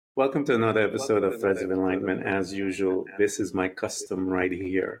Welcome to another episode of Threads of Enlightenment. As usual, this is my custom right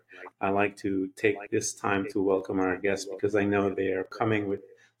here. I like to take this time to welcome our guests because I know they are coming with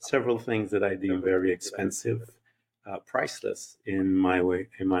several things that I deem very expensive, priceless in my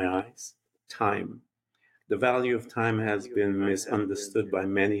eyes. Time. The value of time has been misunderstood by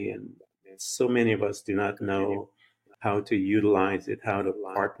many, and so many of us do not know how to utilize it, how to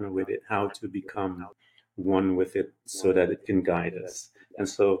partner with it, how to become one with it so that it can guide us. And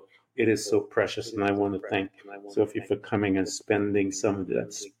so it is so precious. And I want to thank Sophie for coming and spending some of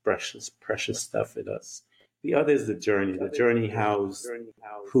that precious, precious stuff with us. The other is the journey. The journey housed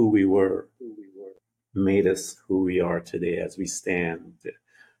who we were, made us who we are today as we stand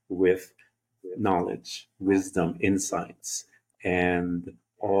with knowledge, wisdom, insights, and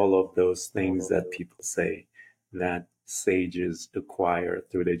all of those things that people say that sages acquire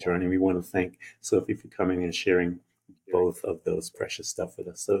through their journey. We want to thank Sophie for coming and sharing both of those precious stuff with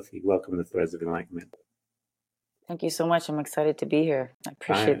us. Sophie, welcome to Threads of Enlightenment. Thank you so much. I'm excited to be here. I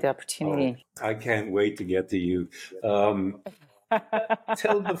appreciate the opportunity. I can't wait to get to you. Tell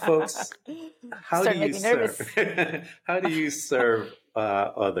the folks, how do you serve? How do you serve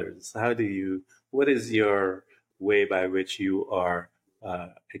others? What is your way by which you are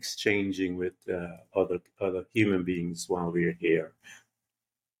exchanging with other human beings while we're here?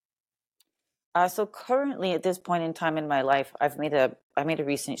 So currently, at this point in time in my life, I made a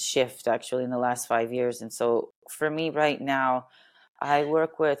recent shift actually in the last 5 years, and so for me right now, I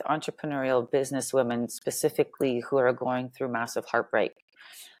work with entrepreneurial business women specifically who are going through massive heartbreak.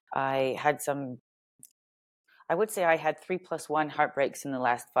 I would say I had 3+1 heartbreaks in the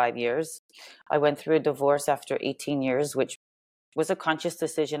last 5 years. I went through a divorce after 18 years, which was a conscious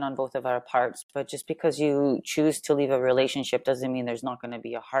decision on both of our parts. But just because you choose to leave a relationship doesn't mean there's not going to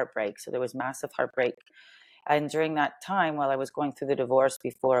be a heartbreak. So there was massive heartbreak. And during that time, while I was going through the divorce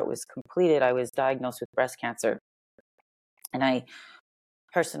before it was completed, I was diagnosed with breast cancer. And I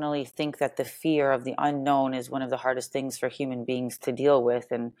personally think that the fear of the unknown is one of the hardest things for human beings to deal with.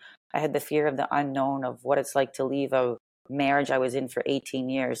 And I had the fear of the unknown of what it's like to leave a marriage I was in for 18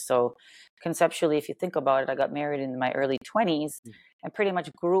 years. So conceptually, if you think about it, I got married in my early 20s and pretty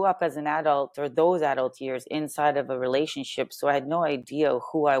much grew up as an adult, or those adult years, inside of a relationship. So I had no idea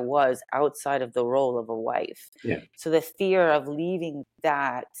who I was outside of the role of a wife. Yeah. So the fear of leaving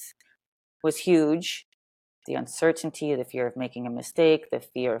that was huge. The uncertainty, the fear of making a mistake, the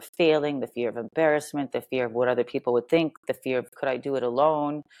fear of failing, the fear of embarrassment, the fear of what other people would think, the fear of could I do it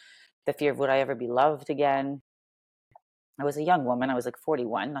alone, the fear of would I ever be loved again. I was a young woman. I was like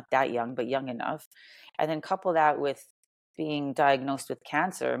 41, not that young, but young enough. And then couple that with being diagnosed with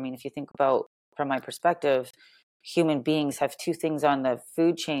cancer. I mean, if you think about, from my perspective, human beings have two things on the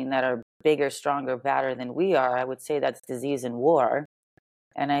food chain that are bigger, stronger, badder than we are. I would say that's disease and war.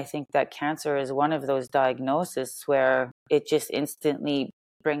 And I think that cancer is one of those diagnoses where it just instantly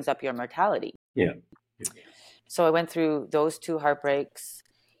brings up your mortality. Yeah. So I went through those two heartbreaks.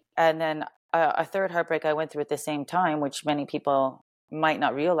 And then a third heartbreak I went through at the same time, which many people might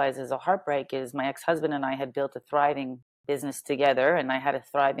not realize is a heartbreak, is my ex-husband and I had built a thriving business together. And I had a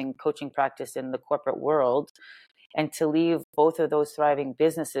thriving coaching practice in the corporate world. And to leave both of those thriving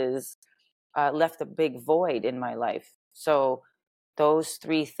businesses left a big void in my life. So those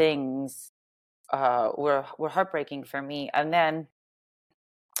three things were heartbreaking for me. And then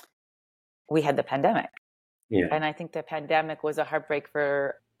we had the pandemic. Yeah. And I think the pandemic was a heartbreak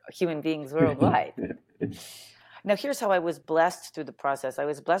for human beings worldwide. Now, here's how I was blessed through the process. I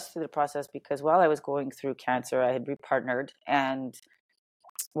was blessed through the process because while I was going through cancer, I had repartnered. And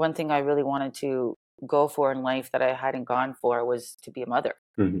one thing I really wanted to go for in life that I hadn't gone for was to be a mother.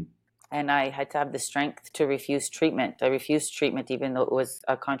 Mm-hmm. And I had to have the strength to refuse treatment. I refused treatment even though it was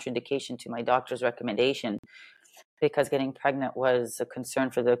a contraindication to my doctor's recommendation, because getting pregnant was a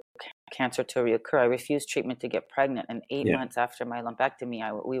concern for the cancer to reoccur. I refused treatment to get pregnant. And 8 months after my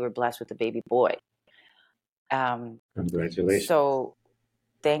lumpectomy, we were blessed with a baby boy. Congratulations. So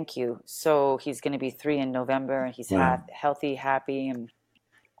thank you. So he's going to be 3 in November. He's healthy, happy.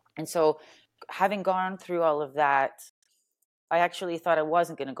 And so having gone through all of that, I actually thought I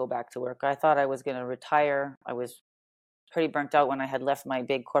wasn't going to go back to work. I thought I was going to retire. I was pretty burnt out when I had left my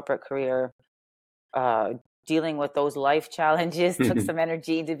big corporate career. Dealing with those life challenges took some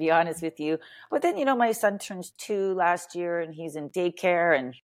energy, to be honest with you. But then, my son turns 2 last year and he's in daycare,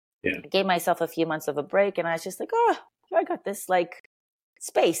 and I gave myself a few months of a break, and I was just like, I got this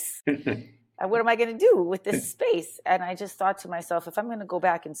space. What am I going to do with this space? And I just thought to myself, if I'm going to go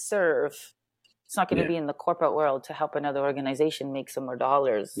back and serve, it's not going to be in the corporate world to help another organization make some more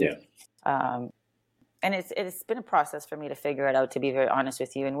dollars. and it's been a process for me to figure it out, to be very honest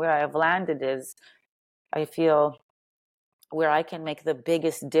with you. And where I have landed is, I feel where I can make the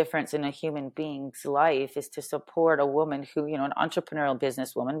biggest difference in a human being's life is to support a woman who, an entrepreneurial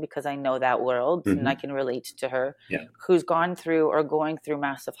businesswoman, because I know that world and I can relate to her, who's gone through or going through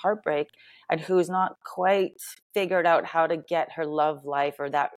massive heartbreak, and who's not quite figured out how to get her love life or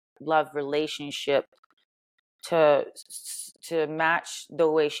that love relationship to match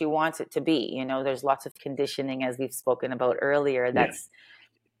the way she wants it to be. There's lots of conditioning, as we've spoken about earlier, that's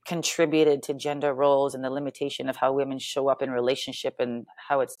contributed to gender roles and the limitation of how women show up in relationship and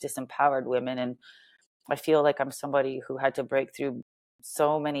how it's disempowered women. And I feel like I'm somebody who had to break through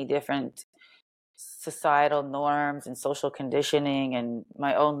so many different societal norms and social conditioning and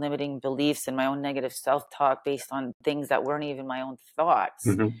my own limiting beliefs and my own negative self-talk based on things that weren't even my own thoughts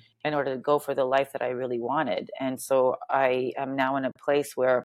in order to go for the life that I really wanted. And so I am now in a place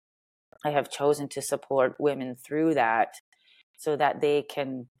where I have chosen to support women through that, so that they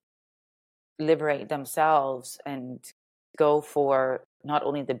can liberate themselves and go for not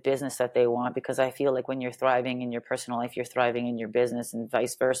only the business that they want, because I feel like when you're thriving in your personal life, you're thriving in your business and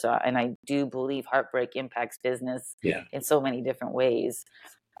vice versa. And I do believe heartbreak impacts business in so many different ways.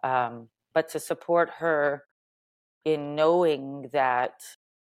 But to support her in knowing that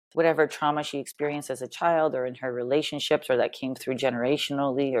whatever trauma she experienced as a child or in her relationships, or that came through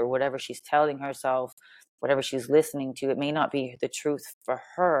generationally, or whatever she's telling herself, whatever she's listening to, it may not be the truth for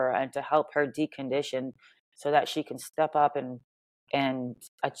her, and to help her decondition so that she can step up and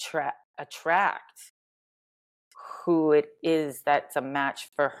attract who it is that's a match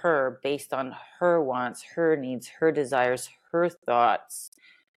for her based on her wants, her needs, her desires, her thoughts.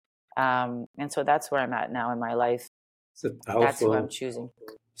 And so that's where I'm at now in my life. That's who I'm choosing.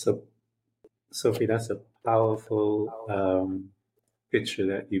 So, Sophie, that's a powerful picture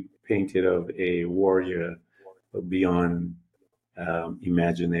that you painted of a warrior beyond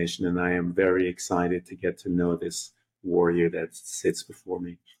imagination. And I am very excited to get to know this warrior that sits before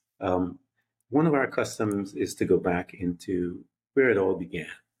me. One of our customs is to go back into where it all began.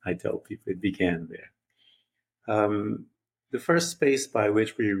 I tell people it began there. The first space by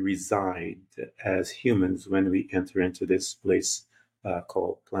which we reside as humans when we enter into this place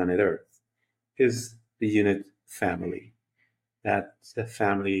called planet Earth is the unit family. That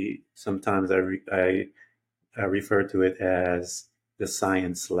family, sometimes I refer to it as the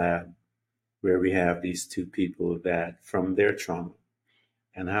science lab, where we have these two people that, from their trauma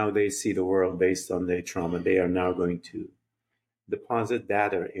and how they see the world based on their trauma, they are now going to deposit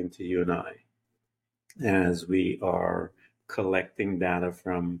data into you and I, as we are collecting data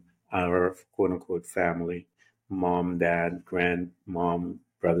from our quote unquote family, mom, dad, grandmom,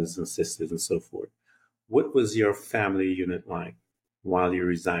 brothers and sisters, and so forth. What was your family unit like while you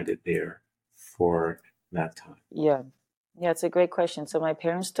resided there for that time? Yeah, it's a great question. So my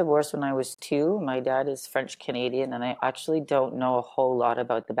parents divorced when I was 2. My dad is French Canadian, and I actually don't know a whole lot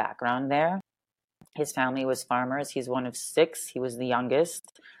about the background there. His family was farmers. He's one of 6. He was the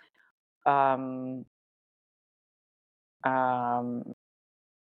youngest. I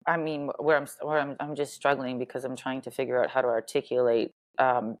mean, I'm just struggling because I'm trying to figure out how to articulate.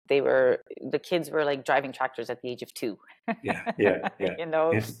 The kids were like driving tractors at the age of 2. Yeah.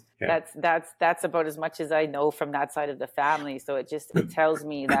 That's about as much as I know from that side of the family. So it tells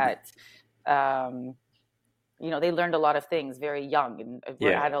me that, they learned a lot of things very young, and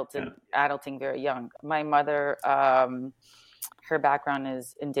were adulting very young. My mother, her background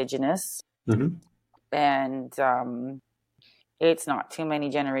is Indigenous, and it's not too many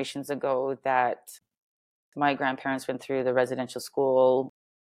generations ago that my grandparents went through the residential school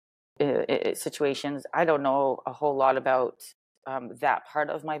situations. I don't know a whole lot about that part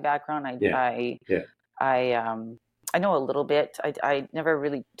of my background. I know a little bit. I never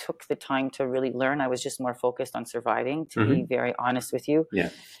really took the time to really learn. I was just more focused on surviving, to be very honest with you. Yeah.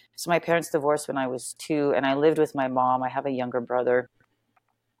 So my parents divorced when I was 2, and I lived with my mom. I have a younger brother.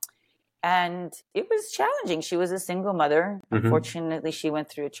 And it was challenging. She was a single mother. Unfortunately, she went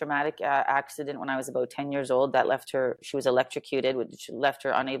through a traumatic accident when I was about 10 years old that left her, she was electrocuted, which left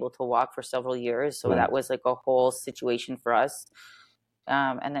her unable to walk for several years. So that was like a whole situation for us.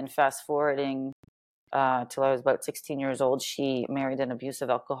 And then fast forwarding till I was about 16 years old, she married an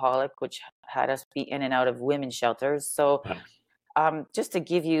abusive alcoholic, which had us be in and out of women's shelters. So just to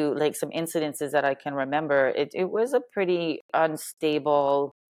give you like some incidences that I can remember, it was a pretty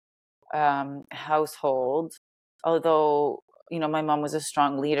unstable household. Although, my mom was a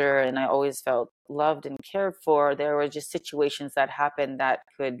strong leader and I always felt loved and cared for, there were just situations that happened that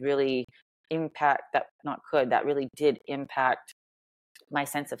could really impact, that really did impact my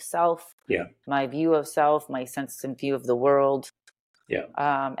sense of self, Yeah. my view of self, my sense and view of the world. Yeah.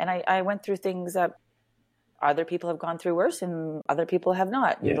 And I went through things that other people have gone through worse and other people have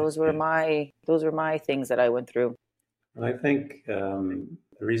not. And Yeah. those were my things that I went through. I think the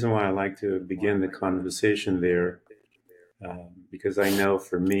reason why I like to begin the conversation there, because I know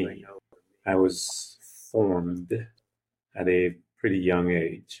for me, I was formed at a pretty young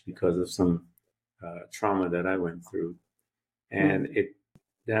age because of some trauma that I went through, and it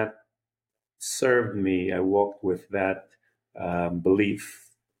that served me. I walked with that belief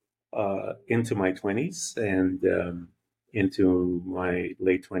into my 20s and into my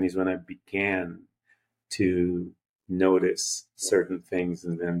late 20s when I began to notice certain things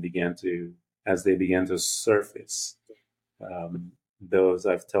and then as they began to surface, those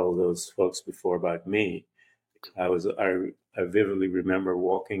I've told those folks before about me. I vividly remember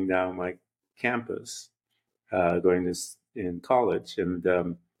walking down my campus, going this in college, and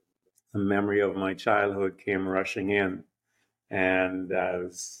a memory of my childhood came rushing in. And I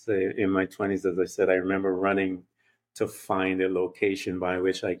was in my 20s, as I said, I remember running to find a location by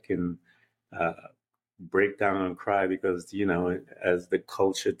which I can uh, break down and cry because, as the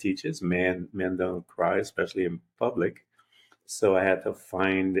culture teaches, men don't cry, especially in public. So I had to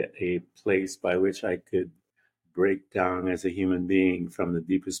find a place by which I could break down as a human being from the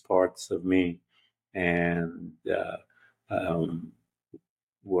deepest parts of me and um,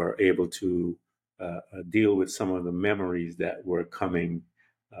 were able to deal with some of the memories that were coming.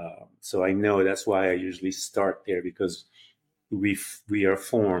 So I know that's why I usually start there because we are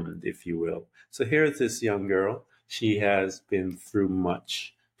formed, if you will. So here's this young girl. She has been through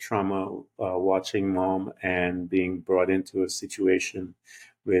much trauma, watching mom and being brought into a situation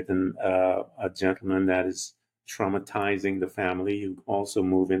with a gentleman that is traumatizing the family. You also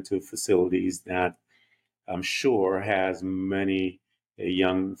move into facilities that I'm sure has many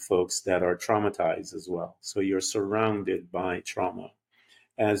young folks that are traumatized as well. So you're surrounded by trauma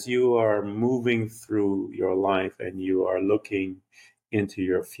as you are moving through your life and you are looking into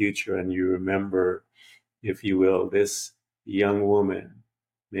your future and you remember, if you will, this young woman,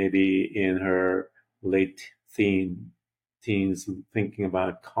 maybe in her late teens, thinking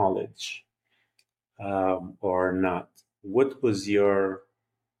about college or not. What was your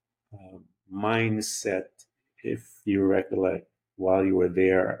uh, mindset, if you recollect, while you were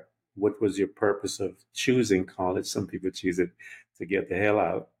there? What was your purpose of choosing college? Some people choose it to get the hell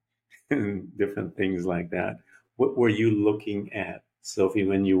out and different things like that. What were you looking at, Sophie,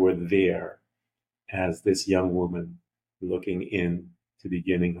 when you were there as this young woman looking in to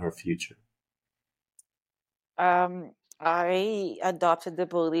beginning her future? I adopted the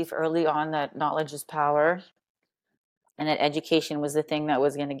belief early on that knowledge is power and that education was the thing that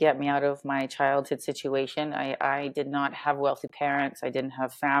was going to get me out of my childhood situation. I did not have wealthy parents. I didn't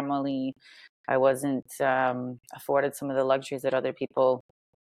have family. I wasn't afforded some of the luxuries that other people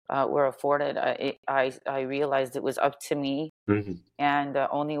were afforded. I realized it was up to me. Mm-hmm. And the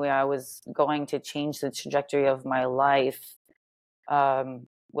only way I was going to change the trajectory of my life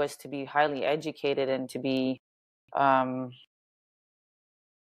was to be highly educated and to be um,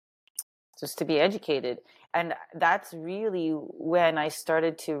 just to be educated. And that's really when I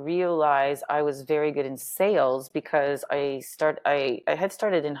started to realize I was very good in sales because I had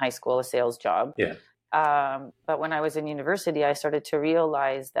started in high school a sales job. Yeah. But when I was in university, I started to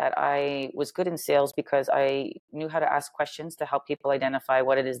realize that I was good in sales because I knew how to ask questions to help people identify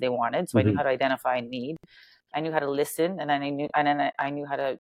what it is they wanted. So I knew Mm-hmm. how to identify a need. I knew how to listen, and then I knew how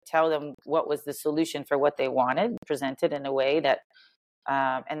to tell them what was the solution for what they wanted, presented in a way that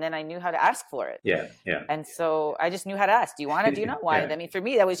and then I knew how to ask for it. Yeah. Yeah. And so I just knew how to ask. Do you want it? Do you not want Yeah. it? I mean, for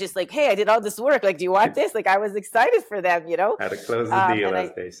me, that was just like, hey, I did all this work. Like, do you want this? Like, I was excited for them, How to close the deal, And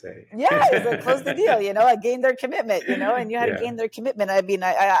as they say. yeah, it was like close the deal, I gained their commitment, and you had to Yeah. gain their commitment. I mean,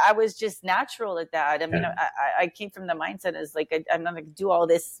 I was just natural at that. I mean, Yeah. I came from the mindset as like, I'm not going to do all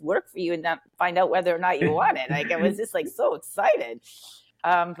this work for you and not find out whether or not you want it. Like, I was just like so excited.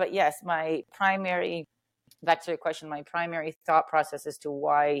 But yes, back to your question, my primary thought process as to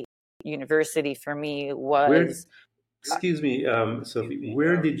why university for me Where, was excuse me, Sophie,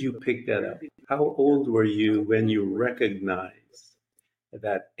 where did you pick that up? How old were you when you recognized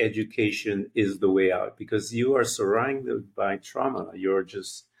that education is the way out? Because you are surrounded by trauma. You're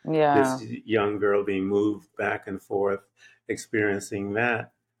just yeah. this young girl being moved back and forth, experiencing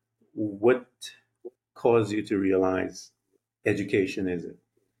that. What caused you to realize education is it?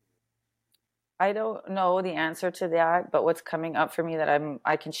 I don't know the answer to that, but what's coming up for me that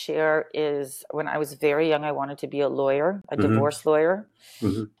I can share is when I was very young, I wanted to be a lawyer, a Mm-hmm. divorce lawyer.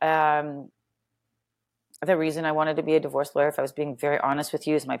 Mm-hmm. Um, The reason I wanted to be a divorce lawyer, if I was being very honest with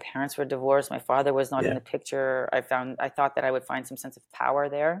you, is my parents were divorced. My father was not in Yeah. the picture. I thought that I would find some sense of power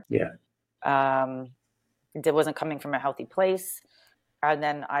there. Yeah. It wasn't coming from a healthy place. And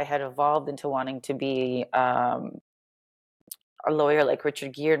then I had evolved into wanting to be a lawyer like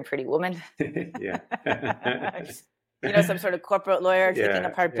Richard Gere in Pretty Woman. Yeah. Some sort of corporate lawyer taking Yeah.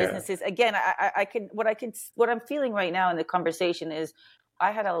 apart Yeah. businesses. Again, what I'm feeling right now in the conversation is I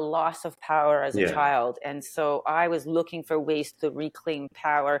had a loss of power as a Yeah. child. And so I was looking for ways to reclaim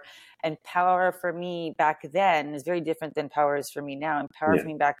power. And power for me back then is very different than power is for me now. And power Yeah. for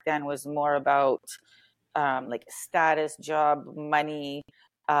me back then was more about like status, job, money,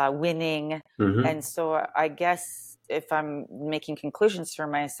 winning. Mm-hmm. And so I guess if I'm making conclusions for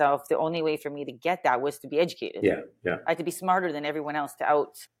myself, the only way for me to get that was to be educated. Yeah. Yeah. I had to be smarter than everyone else to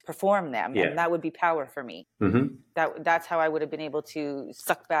outperform them. Yeah. And that would be power for me. Mm-hmm. That's how I would have been able to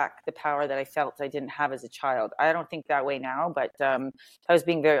suck back the power that I felt I didn't have as a child. I don't think that way now, but I was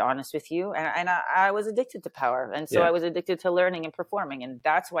being very honest with you. And I was addicted to power. And so Yeah. I was addicted to learning and performing. And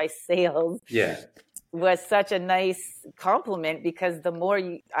that's why sales Yeah. was such a nice compliment, because the more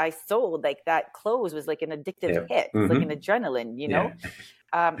I sold, like that close was like an addictive Yeah. hit. It's like an adrenaline, Yeah.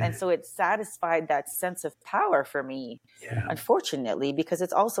 and so it satisfied that sense of power for me, Yeah. unfortunately, because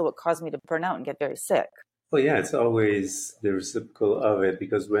it's also what caused me to burn out and get very sick. Well, yeah, it's always the reciprocal of it,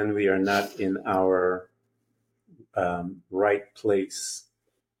 because when we are not in our right place,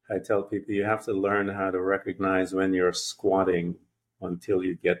 I tell people you have to learn how to recognize when you're squatting until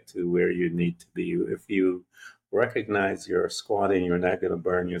you get to where you need to be. If you recognize you're squatting, you're not going to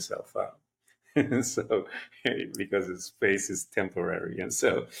burn yourself out. So, because space is temporary, and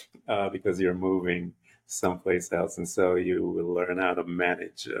so because you're moving someplace else, and so you will learn how to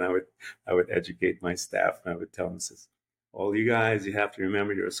manage. And I would educate my staff, and I would tell them, "Says, all you guys, you have to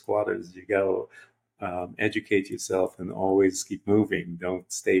remember you're squatters. You got to educate yourself and always keep moving. Don't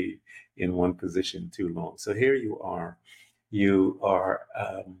stay in one position too long." So here you are. You are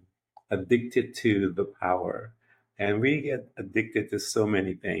addicted to the power. And we get addicted to so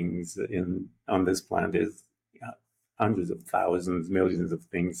many things on this planet. There's hundreds of thousands, millions of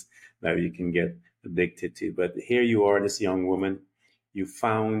things that you can get addicted to. But here you are, this young woman. You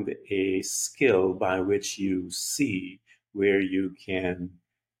found a skill by which you see where you can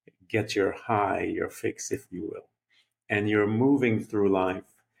get your high, your fix, if you will. And you're moving through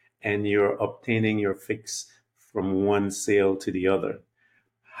life and you're obtaining your fix from one sale to the other.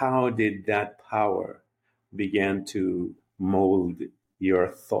 How did that power begin to mold your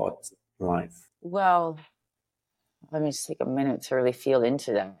thought life? Well, let me just take a minute to really feel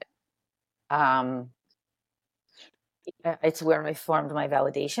into that. It's where I formed my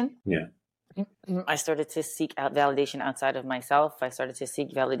validation. Yeah. I started to seek out validation outside of myself. I started to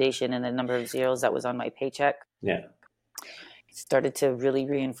seek validation in the number of zeros that was on my paycheck. Yeah. It started to really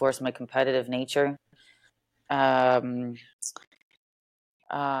reinforce my competitive nature. And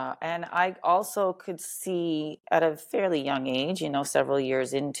I also could see at a fairly young age, several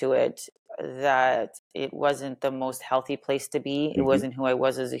years into it, that it wasn't the most healthy place to be. It wasn't who I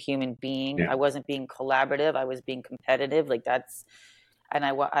was as a human being. Yeah. I wasn't being collaborative. I was being competitive. And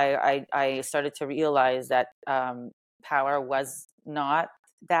I started to realize that power was not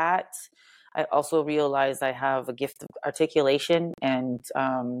that. I also realized I have a gift of articulation and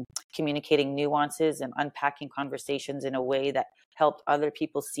communicating nuances and unpacking conversations in a way that helped other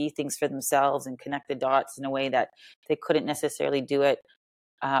people see things for themselves and connect the dots in a way that they couldn't necessarily do it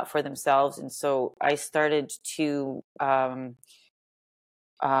for themselves. And so I started to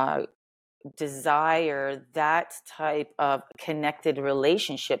desire that type of connected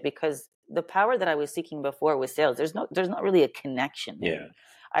relationship, because the power that I was seeking before with sales, there's not really a connection there. Yeah.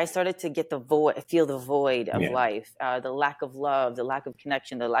 I started to get feel the void of life, the lack of love, the lack of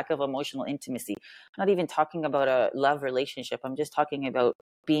connection, the lack of emotional intimacy. I'm not even talking about a love relationship. I'm just talking about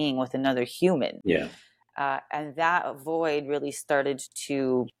being with another human. Yeah. And that void really started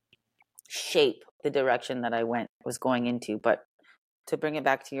to shape the direction that I was going into. But to bring it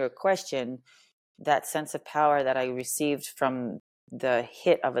back to your question, that sense of power that I received from the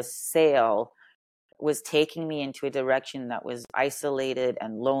hit of a sale was taking me into a direction that was isolated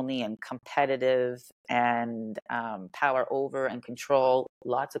and lonely and competitive and power over and control,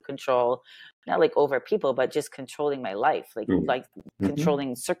 lots of control, not like over people, but just controlling my life, like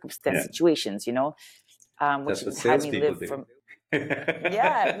controlling circumstance situations, which had me live from.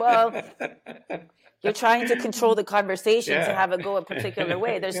 Yeah, well, you're trying to control the conversation to have it go a particular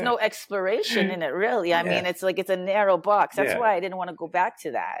way. There's no exploration in it, really. I mean, it's a narrow box. That's why I didn't want to go back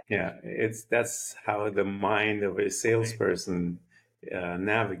to that. Yeah, that's how the mind of a salesperson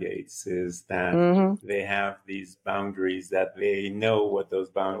navigates is that Mm-hmm. they have these boundaries that they know what those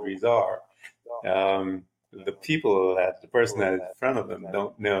boundaries are. Um, the people that the person that is in front of them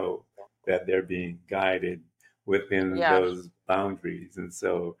don't know that they're being guided within Yeah. those boundaries, and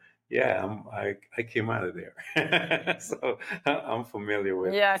so yeah, I came out of there, so I'm familiar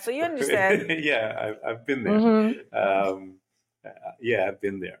with. Yeah. So you understand. Yeah, I've been there. Mm-hmm. Um, yeah, I've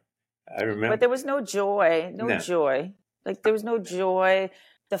been there. I But remember. there was no joy, no No, joy. Like there was no joy.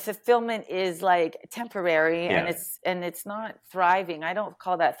 The fulfillment is like temporary, and yeah, it's not thriving. I don't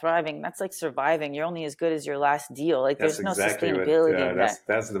call that thriving. That's like surviving. You're only as good as your last deal. Like that's there's no exactly what sustainability in that.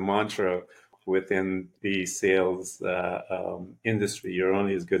 that's the mantra within the sales industry. You're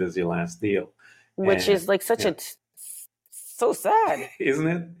only as good as your last deal, Which and is like such yeah, a so sad. isn't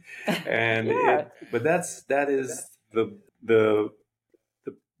it? And Yeah. but that is the the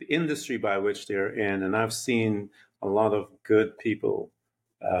industry by which they're in, and I've seen a lot of good people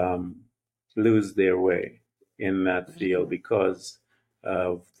um, lose their way in that field Mhm. because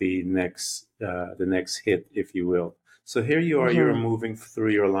of the next hit, if you will. So here you are, you're Mhm. moving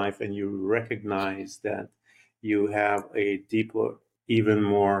through your life, and you recognize that you have a deeper, even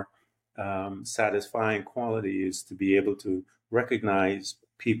more satisfying quality is to be able to recognize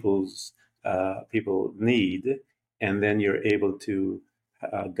people need, and then you're able to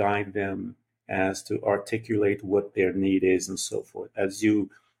guide them as to articulate what their need is and so forth. As you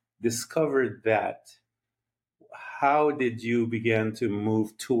discovered that, how did you begin to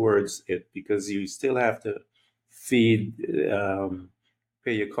move towards it? Because you still have to feed,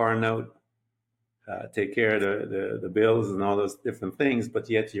 pay your car note, take care of the bills and all those different things, but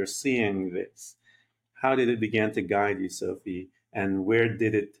yet you're seeing this. How did it begin to guide you, Sophie? And where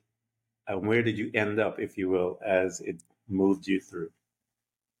did you end up, if you will, as it moved you through?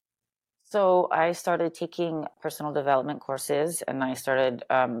 So I started taking personal development courses, and I started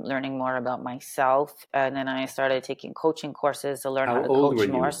learning more about myself. And then I started taking coaching courses to learn how How to old were coach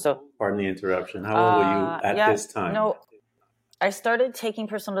more. you? So, Pardon the interruption. How old were you at yeah, this time? no, I started taking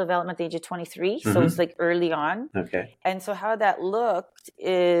personal development at the age of 23. So it's Mm-hmm. like early on. Okay. And so how that looked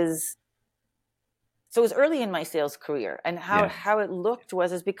is, so it was early in my sales career, and Yeah. how it looked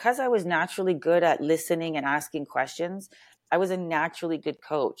was is because I was naturally good at listening and asking questions. I was a naturally good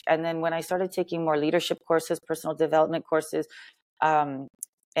coach. And then when I started taking more leadership courses, personal development courses, um,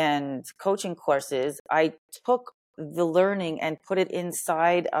 and coaching courses, I took the learning and put it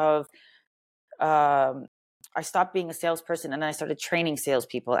inside of. Um, I stopped being a salesperson, and I started training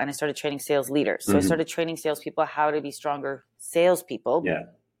salespeople, and I started training sales leaders. So I Mm-hmm. started training salespeople how to be stronger salespeople Yeah.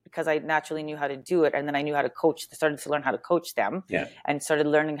 because I naturally knew how to do it. And then I knew how to coach, started to learn how to coach them Yeah. and started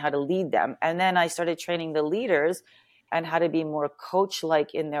learning how to lead them. And then I started training the leaders and how to be more coach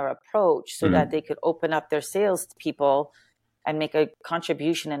like in their approach so that Mm-hmm. they could open up their sales people and make a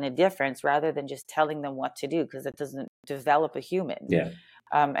contribution and a difference rather than just telling them what to do, because it doesn't develop a human. Yeah.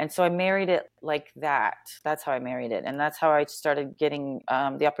 And so I married it like that. That's how I married it. And that's how I started getting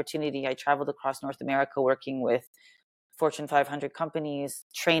the opportunity. I traveled across North America working with Fortune 500 companies,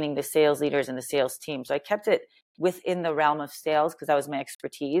 training the sales leaders and the sales team. So I kept it within the realm of sales because that was my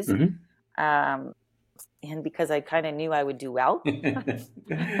expertise. Mm-hmm. Um, and because I kind of knew I would do well,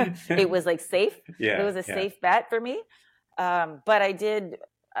 it was like safe. It Yeah. was a Yeah. safe bet for me. But I did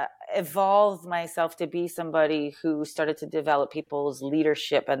evolve myself to be somebody who started to develop people's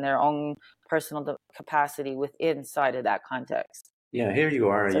leadership and their own personal capacity within inside of that context. Yeah. Here you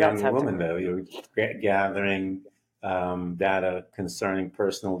are, a So that's young how it took. woman, though. You're gathering data concerning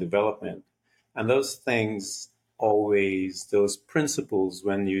personal development, and those things always, those principles,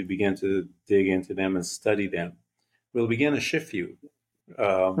 when you begin to dig into them and study them, will begin to shift you.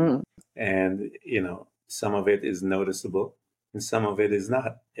 Um, Mm. and, some of it is noticeable and some of it is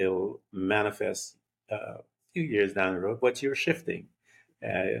not. It'll manifest a few years down the road, but you're shifting.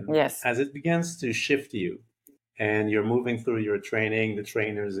 And Yes. as it begins to shift you and you're moving through your training, the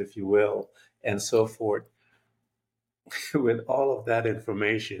trainers, if you will, and so forth, with all of that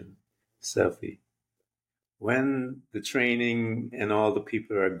information, Sophie, when the training and all the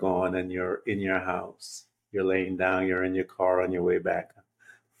people are gone and you're in your house, you're laying down, you're in your car on your way back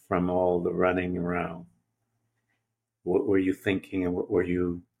from all the running around, what were you thinking and what were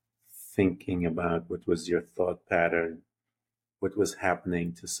you thinking about? What was your thought pattern? What was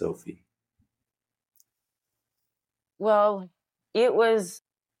happening to Sophie? Well, it was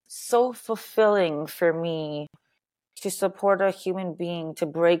so fulfilling for me to support a human being to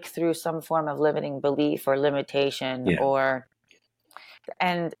break through some form of limiting belief or limitation, Yeah,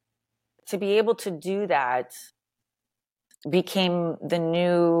 and to be able to do that became the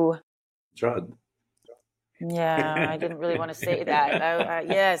new drug. Yeah, I didn't really want to say that.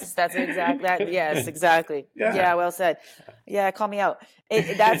 Yes, that's exactly that. Yes, exactly. Yeah. Yeah, well said. Yeah, call me out.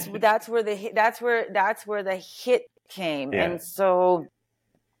 That's where the hit came, Yeah. and so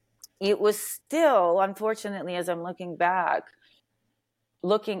it was still, unfortunately, as I'm looking back,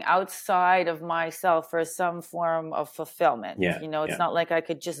 looking outside of myself for some form of fulfillment. Yeah. It's Yeah. not like I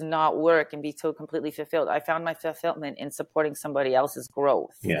could just not work and be so completely fulfilled. I found my fulfillment in supporting somebody else's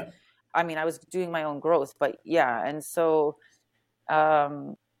growth. Yeah. I mean, I was doing my own growth, but yeah. And so,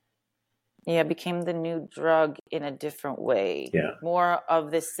 um, yeah, it became the new drug in a different way. Yeah. More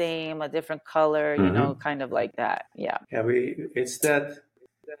of the same, a different color, kind of like that. Yeah. Yeah. It's that,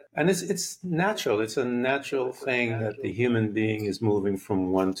 and it's natural. It's a natural thing that the human being is moving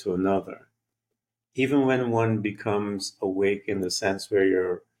from one to another. Even when one becomes awake in the sense where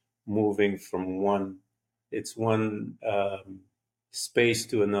you're moving from it's one space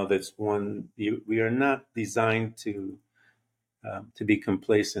to another. It's we are not designed to be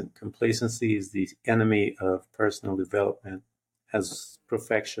complacent. Complacency is the enemy of personal development, as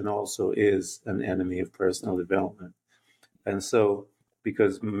perfection also is an enemy of personal development. And so,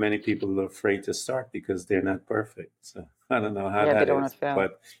 because many people are afraid to start because they're not perfect. So I don't know how Yeah, they that don't want is, to fail.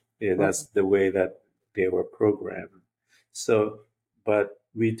 but yeah, that's the way that they were programmed. So, but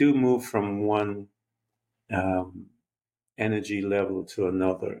we do move from one um, energy level to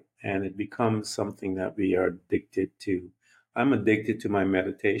another, and it becomes something that we are addicted to. I'm addicted to my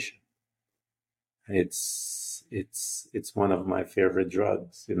meditation. It's one of my favorite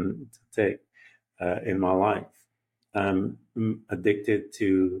drugs to take in my life. I'm addicted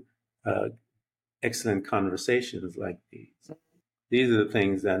to uh, excellent conversations like these. These are the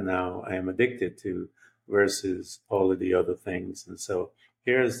things that now I am addicted to versus all of the other things. And so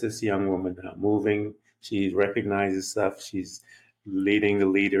here's this young woman now moving. She recognizes stuff. She's leading the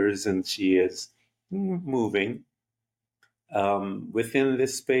leaders and she is moving. Within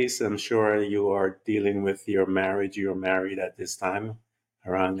this space, I'm sure you are dealing with your marriage. You're married at this time,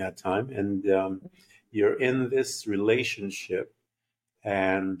 around that time, and you're in this relationship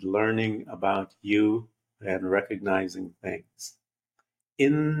and learning about you and recognizing things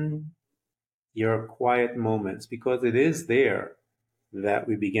in your quiet moments, because it is there that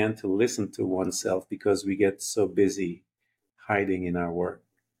we begin to listen to oneself because we get so busy hiding in our work.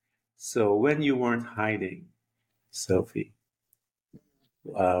 So when you weren't hiding, Sophie,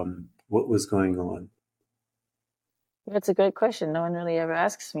 what was going on? That's a great question. No one really ever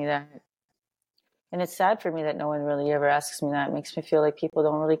asks me that. And it's sad for me that no one really ever asks me that. It makes me feel like people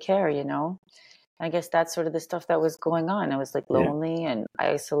don't really care. I guess that's sort of the stuff that was going on. I was like Yeah. lonely and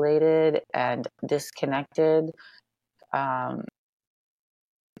isolated and disconnected. Um,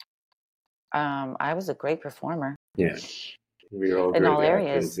 I was a great performer. Yeah. We're all in great all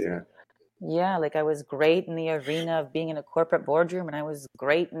actors. areas. Yeah. Yeah, like I was great in the arena of being in a corporate boardroom, and I was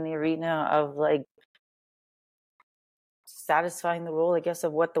great in the arena of like satisfying the role, I guess,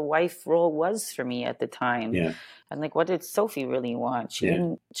 of what the wife role was for me at the time. Yeah. And like, what did Sophie really want? She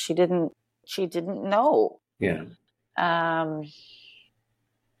Yeah. didn't. She didn't know. Yeah. Um,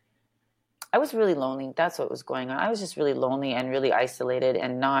 I was really lonely. That's what was going on. I was just really lonely and really isolated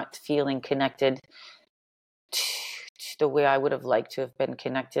and not feeling connected to the way I would have liked to have been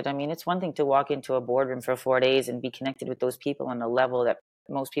connected. I mean, it's one thing to walk into a boardroom for 4 days and be connected with those people on a level that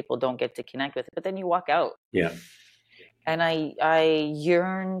most people don't get to connect with, but then you walk out. Yeah. And I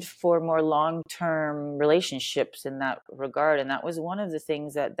yearned for more long-term relationships in that regard. And that was one of the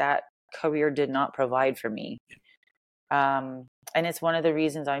things that career did not provide for me. And it's one of the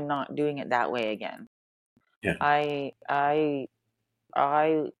reasons I'm not doing it that way again. Yeah. I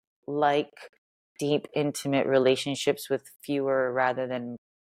like deep, intimate relationships with fewer rather than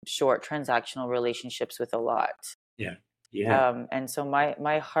short transactional relationships with a lot. Yeah. Yeah. And so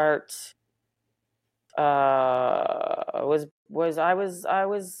my heart I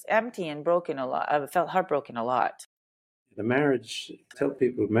was empty and broken a lot. I felt heartbroken a lot. Tell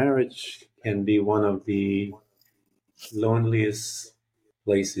people marriage can be one of the loneliest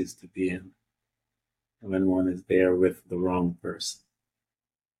places to be in when one is there with the wrong person.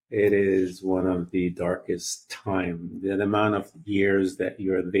 It is one of the darkest time. The amount of years that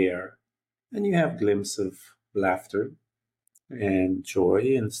you're there, and you have glimpses of laughter and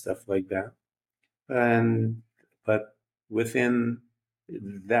joy and stuff like that. And but within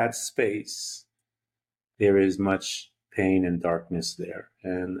that space, there is much pain and darkness there,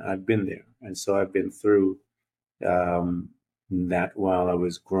 and I've been there, and so I've been through um, that while I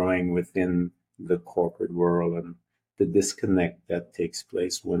was growing within the corporate world and the disconnect that takes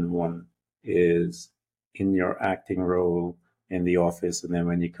place when one is in your acting role in the office and then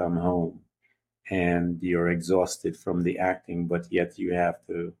when you come home and you're exhausted from the acting, but yet you have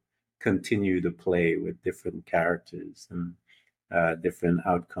to continue to play with different characters and different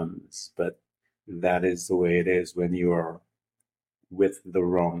outcomes. But that is the way it is when you are with the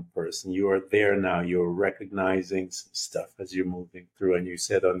wrong person. You are there now, you're recognizing some stuff as you're moving through. And you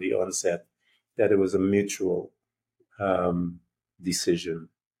said on the onset that it was a mutual decision.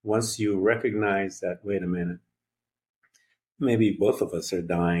 Once you recognize that, wait a minute, maybe both of us are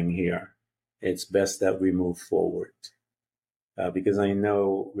dying here, it's best that we move forward. Because I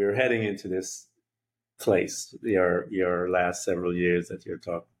know we're heading into this place, your last several years that you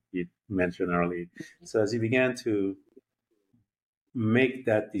mentioned earlier. So as you began to make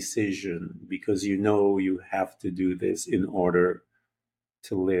that decision because you know you have to do this in order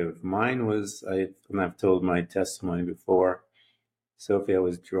to live. Mine was, and I've told my testimony before, Sophie, I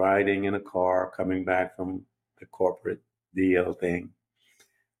was riding in a car coming back from the corporate deal thing.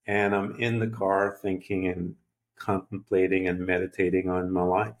 And I'm in the car thinking and contemplating and meditating on my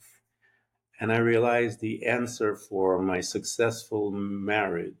life. And I realized the answer for my successful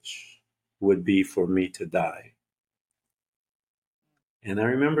marriage would be for me to die. And I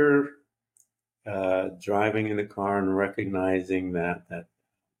remember driving in the car and recognizing that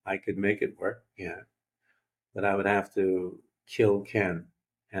I could make it work, yeah, that I would have to kill Ken.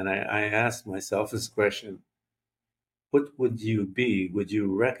 And I asked myself this question: what would you be? Would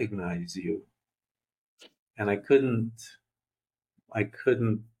you recognize you? And I couldn't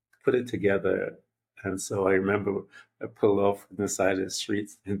put it together. And so I remember I pulled off on the side of the street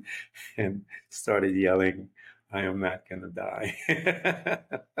and started yelling, I am not going to die.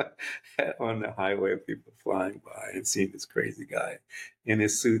 On the highway, people flying by and seeing this crazy guy in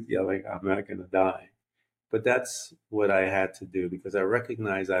his suit yelling, I'm not going to die. But that's what I had to do because I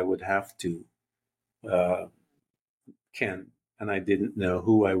recognized I would have to, uh, Ken, and I didn't know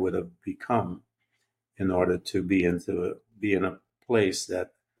who I would have become in order to be in a place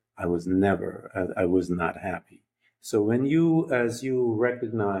that I was not happy. So as you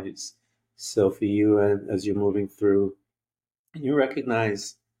recognize, Sophie, as you're moving through, you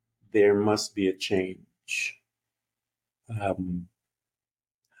recognize there must be a change. Um,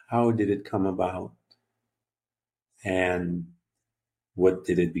 how did it come about, and what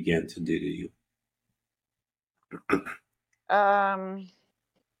did it begin to do to you?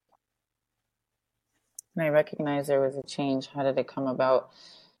 When I recognized there was a change, how did it come about?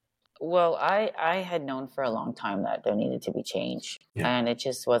 Well, I had known for a long time that there needed to be change, and it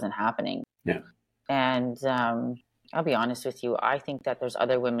just wasn't happening. Yeah. And I'll be honest with you, I think that there's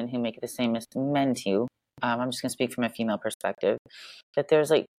other women who make it the same as men too. I'm just going to speak from a female perspective, that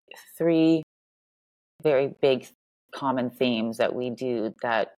there's like 3 very big common themes that we do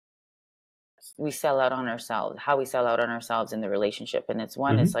that we sell out on ourselves, how we sell out on ourselves in the relationship. And it's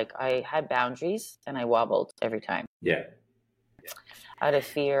one, it's like I had boundaries and I wobbled every time. Yeah. Out of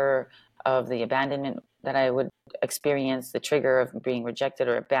fear of the abandonment that I would experience, the trigger of being rejected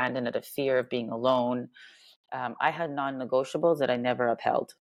or abandoned, out of fear of being alone. I had non-negotiables that I never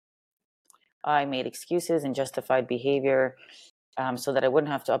upheld. I made excuses and justified behavior so that I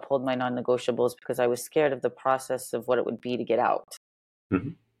wouldn't have to uphold my non-negotiables because I was scared of the process of what it would be to get out. Mm-hmm.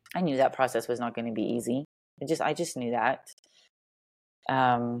 I knew that process was not going to be easy. I just knew that.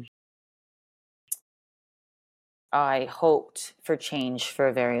 I hoped for change for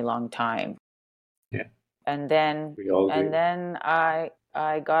a very long time. Yeah. And then I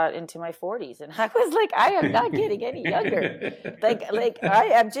got into my 40s and I was like, I am not getting any younger. like I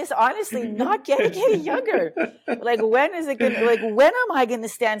am just honestly not getting any younger. Like, when is it going to, like, when am I going to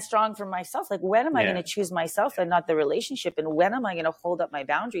stand strong for myself? Like, when am I going to choose myself and not the relationship? And when am I going to hold up my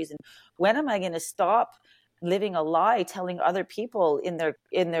boundaries? And when am I going to stop living a lie, telling other people in their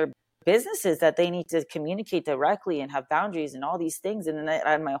businesses that they need to communicate directly and have boundaries and all these things? And then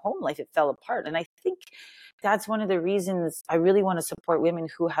in my home life, it fell apart. And I think that's one of the reasons I really want to support women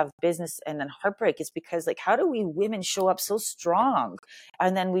who have business and then heartbreak, is because, like, how do we women show up so strong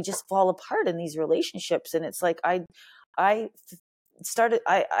and then we just fall apart in these relationships? And it's like, I had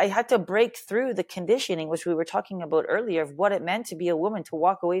to break through the conditioning, which we were talking about earlier, of what it meant to be a woman, to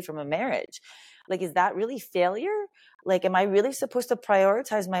walk away from a marriage. Like, is that really failure? Like, am I really supposed to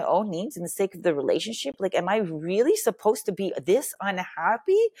prioritize my own needs in the sake of the relationship? Like, am I really supposed to be this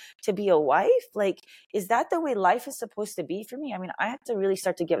unhappy to be a wife? Like, is that the way life is supposed to be for me? I mean, I had to really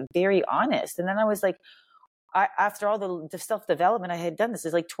start to get very honest. And then I was like, after all the self-development I had done, this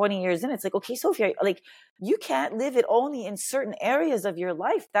is like 20 years in, it's like, okay, Sophie, like, you can't live it only in certain areas of your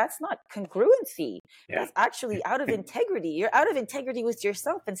life. That's not congruency. Yeah. That's actually out of integrity. You're out of integrity with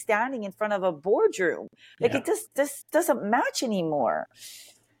yourself and standing in front of a boardroom. Like, it just doesn't match anymore.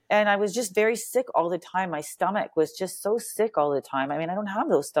 And I was just very sick all the time. My stomach was just so sick all the time. I mean, I don't have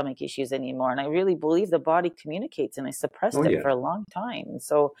those stomach issues anymore. And I really believe the body communicates, and I suppressed it for a long time. And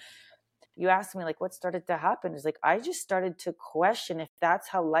so you asked me, like, what started to happen? It's like, I just started to question if that's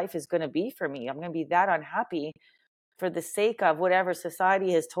how life is going to be for me. I'm going to be that unhappy for the sake of whatever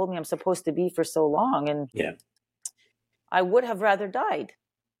society has told me I'm supposed to be for so long. And I would have rather died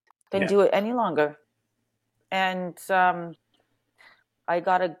than do it any longer. And I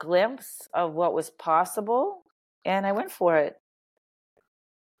got a glimpse of what was possible, and I went for it.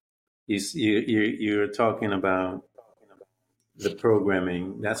 You're talking about the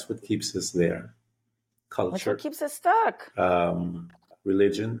programming. That's what keeps us there. Culture. That's what keeps us stuck.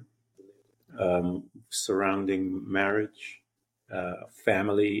 Religion, surrounding marriage,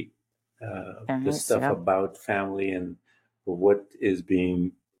 family, the stuff about family and what is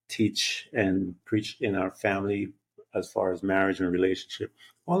being teach and preached in our family as far as marriage and relationship.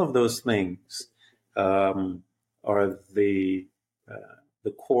 All of those things are the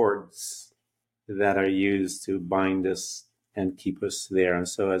cords that are used to bind us and keep us there. And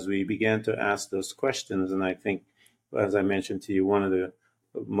so as we began to ask those questions, and I think, as I mentioned to you, one of the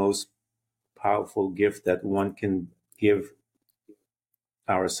most powerful gift that one can give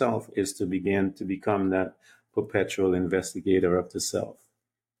ourselves is to begin to become that perpetual investigator of the self.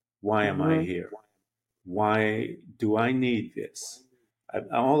 Why am I here? Why do I need this?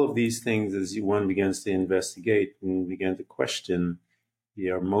 All of these things, as one begins to investigate and begin to question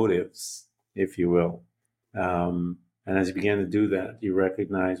your motives, if you will. And as you begin to do that, you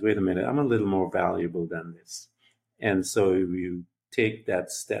recognize, wait a minute, I'm a little more valuable than this. And so you take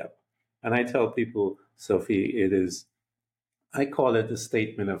that step. And I tell people, Sophie, I call it a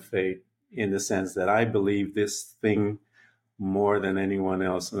statement of faith in the sense that I believe this thing more than anyone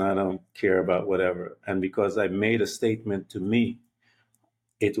else, and I don't care about whatever. And because I made a statement to me,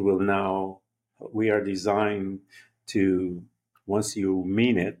 we are designed to, once you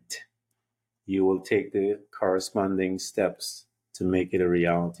mean it, you will take the corresponding steps to make it a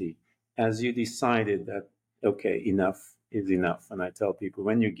reality. As you decided that, okay, enough is enough. And I tell people,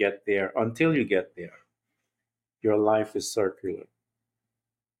 when you get there, until you get there, your life is circular.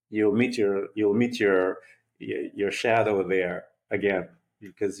 You'll meet your shadow there again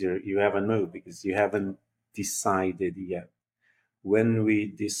because you haven't moved, because you haven't decided yet. When we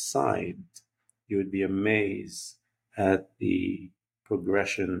decide, you would be amazed at the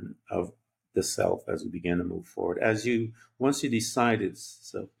progression of the self as we begin to move forward. Once you decided,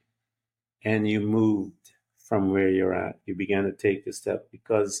 so, and you moved from where you're at, you began to take the step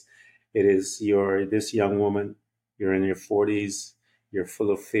because you're this young woman, you're in your 40s, you're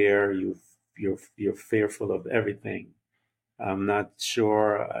full of fear, you're fearful of everything. I'm not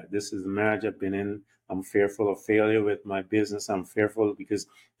sure. This is the marriage I've been in. I'm fearful of failure with my business. I'm fearful because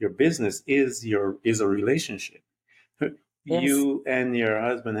your business is a relationship. Yes. You and your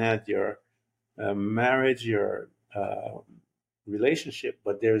husband had your marriage, your relationship,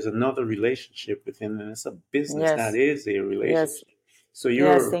 but there's another relationship within, and it's a business that is a relationship. Yes. So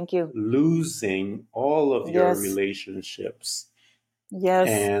you're losing all of your relationships. Yes.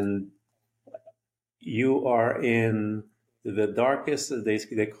 And you are in the darkest,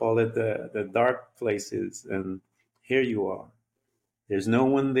 they call it the dark places, and here you are. There's no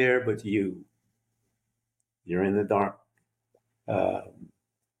one there but you. You're in the dark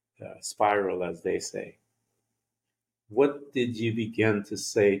spiral, as they say. What did you begin to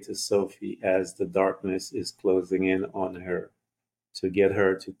say to Sophie as the darkness is closing in on her to get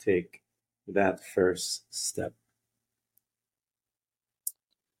her to take that first step?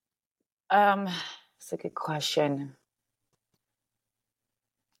 It's a good question.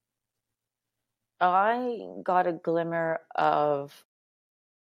 I got a glimmer of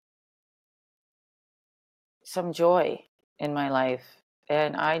some joy in my life.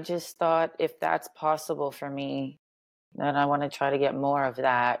 And I just thought, if that's possible for me, then I want to try to get more of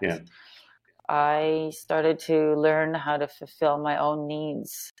that. Yeah. I started to learn how to fulfill my own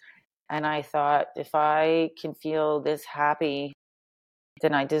needs. And I thought, if I can feel this happy,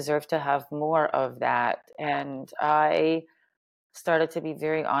 then I deserve to have more of that. And I started to be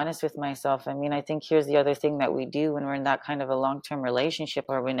very honest with myself. I mean, I think here's the other thing that we do when we're in that kind of a long-term relationship,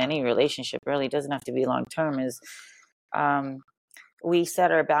 or when any relationship really doesn't have to be long-term, is we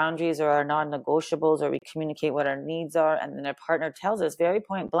set our boundaries or our non-negotiables, or we communicate what our needs are, and then our partner tells us very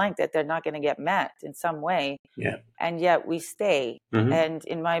point blank that they're not going to get met in some way. Yeah. And yet we stay. Mm-hmm. And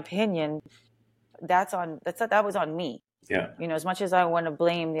in my opinion, that was on me. Yeah. You know, as much as I want to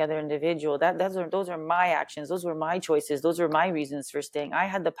blame the other individual, those are my actions. Those were my choices. Those were my reasons for staying. I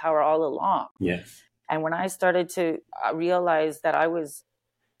had the power all along. Yes. And when I started to realize that I was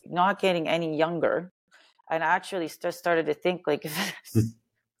not getting any younger. And I actually started to think, like, if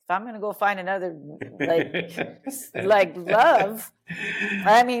I'm going to go find another, like love,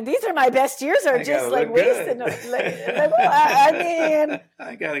 I mean, these are my best years are just like wasted. I mean,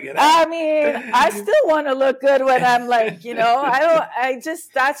 I gotta get out. I mean, I still want to look good when I'm like,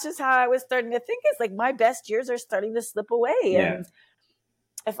 that's just how I was starting to think. It's like my best years are starting to slip away. Yeah. And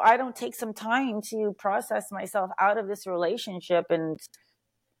if I don't take some time to process myself out of this relationship and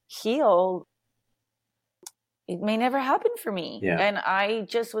heal, it may never happen for me. Yeah. And I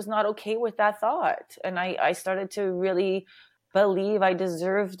just was not okay with that thought. And I started to really believe I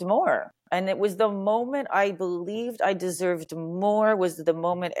deserved more. And it was the moment I believed I deserved more was the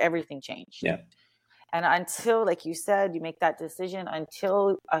moment everything changed. Yeah. And until, like you said, you make that decision,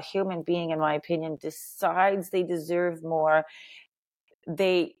 until a human being, in my opinion, decides they deserve more,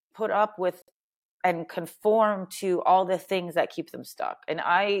 they put up with and conform to all the things that keep them stuck. And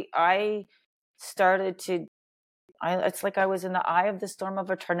I started to, it's like I was in the eye of the storm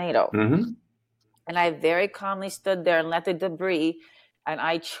of a tornado. Mm-hmm. And I very calmly stood there and let the debris, and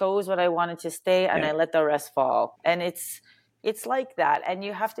I chose what I wanted to stay, and I let the rest fall. And it's like that. And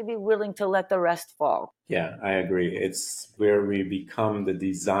you have to be willing to let the rest fall. Yeah, I agree. It's where we become the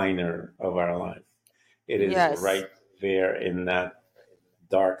designer of our life. It is right there in that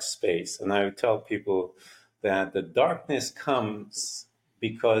dark space. And I tell people that the darkness comes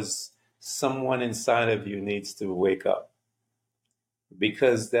because someone inside of you needs to wake up.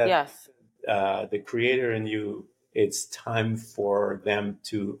 Because that the creator in you, it's time for them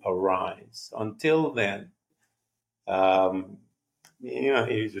to arise. Until then,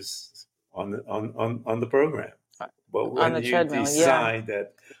 you're just on the program. But when you decide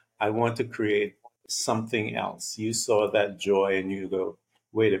that I want to create something else, you saw that joy and you go,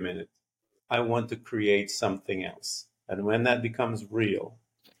 wait a minute, I want to create something else. And when that becomes real,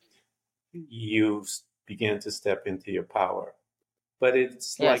 you begin to step into your power. But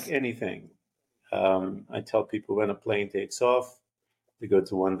it's like anything. I tell people when a plane takes off, they go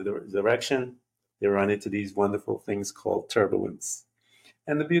to one direction, they run into these wonderful things called turbulence.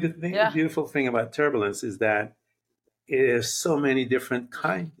 And the beautiful thing about turbulence is that there's so many different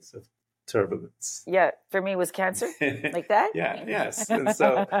kinds of turbulence. Yeah, for me it was cancer, like that. Yes. And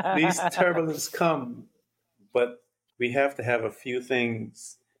so these turbulence come, but we have to have a few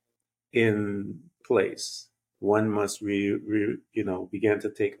things in place. One must begin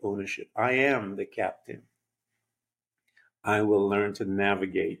to take ownership. I am the captain. I will learn to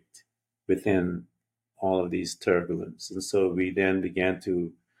navigate within all of these turbulence. And so we then began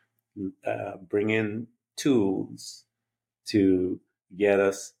to bring in tools to get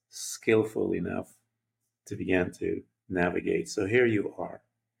us skillful enough to begin to navigate. So here you are.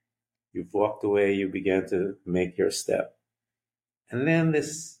 You've walked away, you began to make your step. And then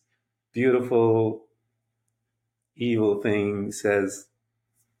this beautiful evil thing says,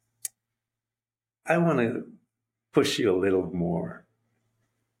 I want to push you a little more.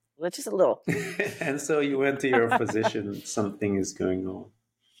 Well, just a little. And so you went to your physician, something is going on.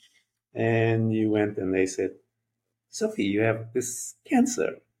 And you went and they said, Sophie, you have this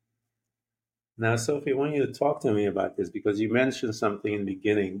cancer. Now, Sophie, I want you to talk to me about this because you mentioned something in the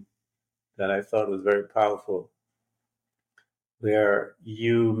beginning that I thought was very powerful, where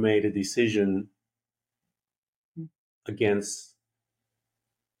you made a decision against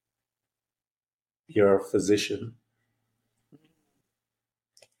your physician.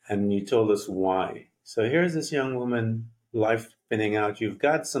 And you told us why. So here's this young woman, life spinning out. You've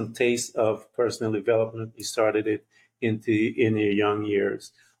got some taste of personal development. You started it in your young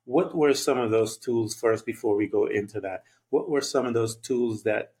years. What were some of those tools first before we go into that? What were some of those tools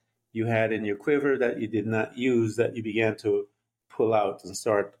that you had in your quiver that you did not use that you began to pull out and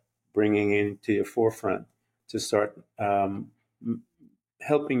start bringing into your forefront to start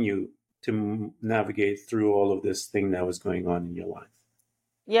helping you to navigate through all of this thing that was going on in your life?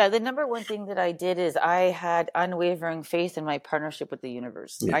 Yeah, the number one thing that I did is I had unwavering faith in my partnership with the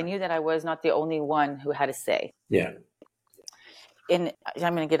universe. Yeah. I knew that I was not the only one who had a say. Yeah. And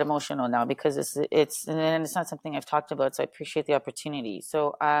I'm going to get emotional now because it's not something I've talked about, so I appreciate the opportunity.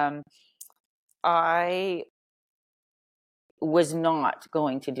 So I was not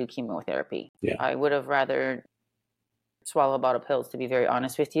going to do chemotherapy. Yeah. I would have rather swallow a bottle of pills, to be very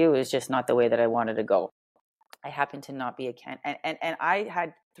honest with you. It was just not the way that I wanted to go. I happened to not be a and I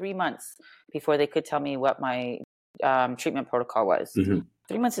had 3 months before they could tell me what my treatment protocol was. Mm-hmm.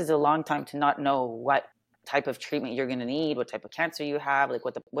 3 months is a long time to not know what type of treatment you're going to need, what type of cancer you have, like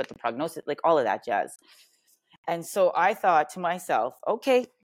what the prognosis, like all of that jazz. And so I thought to myself, okay,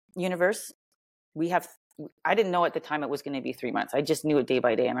 universe, we have I didn't know at the time it was going to be 3 months. I just knew it day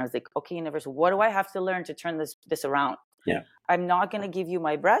by day. And I was like, okay, universe, what do I have to learn to turn this around? Yeah. I'm not going to give you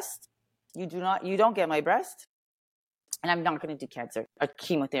my breast. You don't get my breast. And I'm not going to do cancer or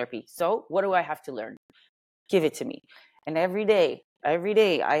chemotherapy. So what do I have to learn? Give it to me. And every day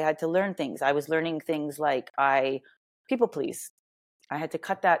I had to learn things. I was learning things like people please. I had to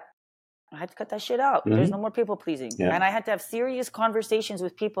cut that shit out. Mm-hmm. There's no more people pleasing. Yeah. And I had to have serious conversations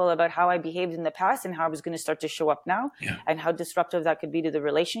with people about how I behaved in the past and how I was going to start to show up now, and how disruptive that could be to the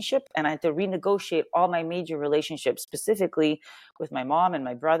relationship. And I had to renegotiate all my major relationships, specifically with my mom and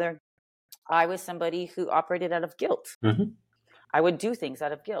my brother. I was somebody who operated out of guilt. Mm-hmm. I would do things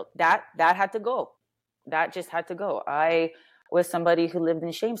out of guilt. That had to go. That just had to go. I was somebody who lived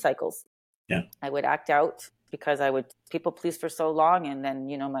in shame cycles. Yeah. I would act out because I would people please for so long, and then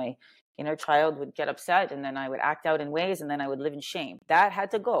my inner child would get upset, and then I would act out in ways, and then I would live in shame. That had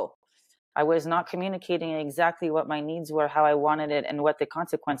to go. I was not communicating exactly what my needs were, how I wanted it, and what the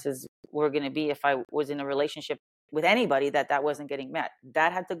consequences were going to be if I was in a relationship with anybody that wasn't getting met.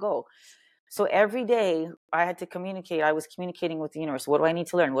 That had to go. So every day I had to communicate. I was communicating with the universe. What do I need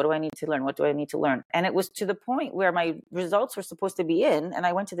to learn? What do I need to learn? What do I need to learn? And it was to the point where my results were supposed to be in, and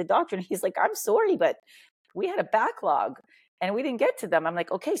I went to the doctor, and he's like, I'm sorry, but we had a backlog and we didn't get to them. I'm like,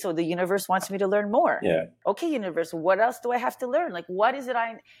 okay, so the universe wants me to learn more. Yeah. Okay, universe, what else do I have to learn? Like, what is it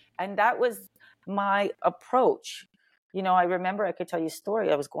and that was my approach. I remember I could tell you a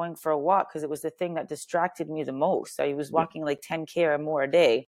story. I was going for a walk because it was the thing that distracted me the most. I was walking like 10K or more a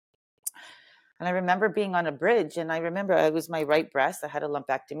day. And I remember being on a bridge, and I remember it was my right breast. I had a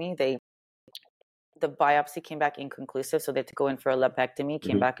lumpectomy. The biopsy came back inconclusive, so they had to go in for a lumpectomy.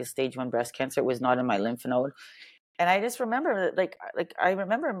 Came back as stage 1 breast cancer. It was not in my lymph node. And I just remember, I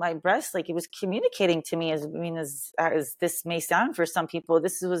remember my breast, it was communicating to me. As this may sound for some people,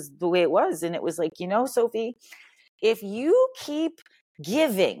 this was the way it was. And it was like, Sophie, if you keep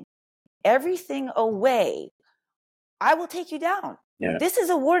giving everything away, I will take you down. Yeah. This is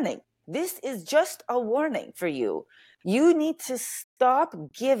a warning. This is just a warning for you. You need to stop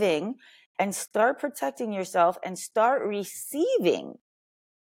giving and start protecting yourself and start receiving.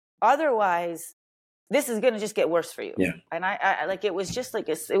 Otherwise, this is going to just get worse for you. Yeah. And I it was just like,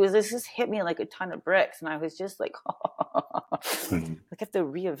 it just hit me like a ton of bricks. And I was just like, I have to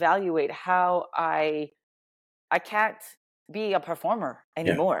reevaluate how I can't be a performer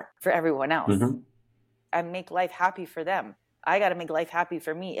anymore for everyone else and make life happy for them. I got to make life happy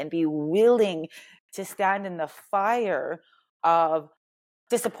for me and be willing to stand in the fire of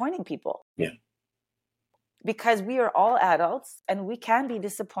disappointing people. Yeah. Because we are all adults and we can be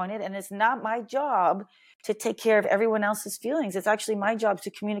disappointed, and it's not my job to take care of everyone else's feelings. It's actually my job to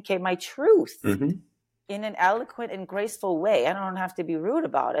communicate my truth in an eloquent and graceful way. I don't have to be rude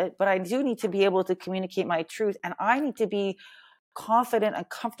about it, but I do need to be able to communicate my truth, and I need to be confident and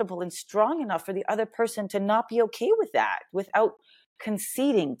comfortable and strong enough for the other person to not be okay with that without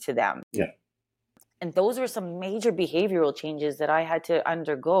conceding to them. Yeah. And those were some major behavioral changes that I had to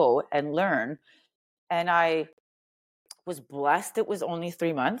undergo and learn. And I was blessed it was only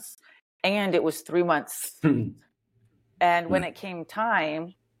 3 months, and it was 3 months. And when it came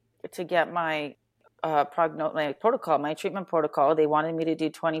time to get my my treatment protocol, they wanted me to do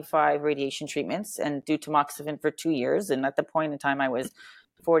 25 radiation treatments and do tamoxifen for 2 years. And at the point in time, I was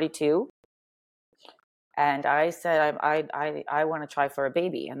 42. And I said, I want to try for a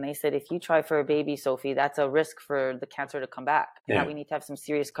baby. And they said, if you try for a baby, Sophie, that's a risk for the cancer to come back. Yeah. Now we need to have some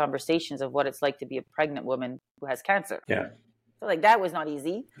serious conversations of what it's like to be a pregnant woman who has cancer. Yeah. So that was not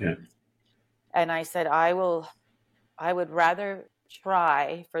easy. Yeah. And I said, I would rather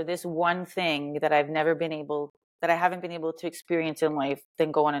try for this one thing that I haven't been able to experience in life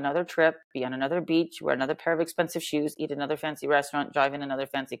than go on another trip, be on another beach, wear another pair of expensive shoes, eat another fancy restaurant, drive in another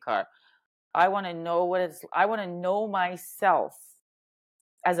fancy car. I want to know I want to know myself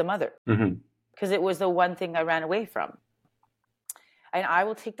as a mother, because it was the one thing I ran away from. And I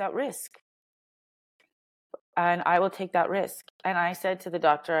will take that risk. And I said to the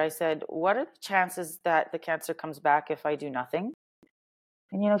doctor, I said, what are the chances that the cancer comes back if I do nothing?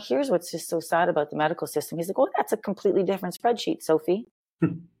 And, here's what's just so sad about the medical system. He's like, oh, that's a completely different spreadsheet, Sophie.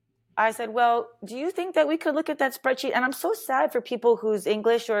 I said, well, do you think that we could look at that spreadsheet? And I'm so sad for people whose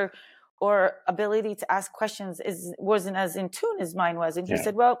English or ability to ask questions wasn't as in tune as mine was. And he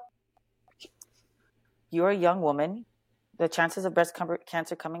said, well, you're a young woman. The chances of breast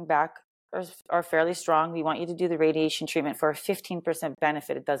cancer coming back are fairly strong. We want you to do the radiation treatment for a 15%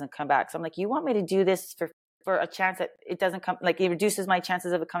 benefit. It doesn't come back. So I'm like, you want me to do this for for a chance that it doesn't come, like it reduces my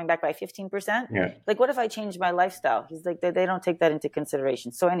chances of it coming back by 15%. Yeah. Like, what if I change my lifestyle? He's like, they don't take that into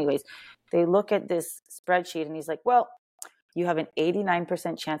consideration. So anyways, they look at this spreadsheet and he's like, well, you have an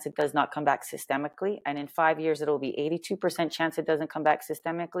 89% chance it does not come back systemically. And in 5 years, it'll be 82% chance it doesn't come back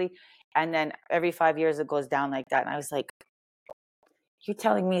systemically. And then every 5 years, it goes down like that. And I was like, you're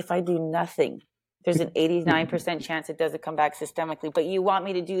telling me if I do nothing, there's an 89% chance it doesn't come back systemically, but you want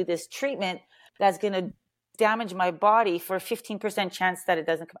me to do this treatment that's going to damage my body for a 15% chance that it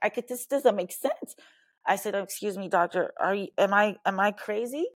doesn't come. This doesn't make sense. I said, oh, excuse me, doctor, am I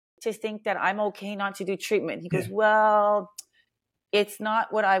crazy to think that I'm okay not to do treatment? He goes, well, it's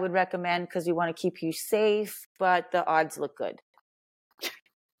not what I would recommend because we want to keep you safe, but the odds look good.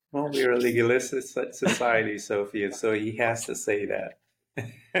 Well, we're a legalistic society, Sophie, and so he has to say that.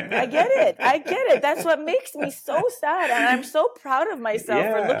 I get it. That's what makes me so sad. And I'm so proud of myself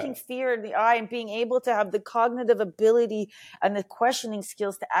for looking fear in the eye and being able to have the cognitive ability and the questioning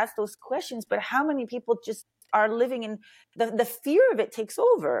skills to ask those questions. But how many people just are living in the fear of it takes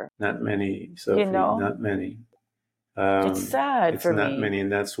over? Not many, Sophie, not many. It's sad for me. It's not many, and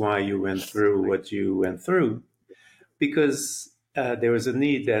that's why you went through what you went through, because there was a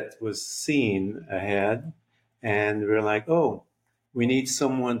need that was seen ahead, and we're like, oh, we need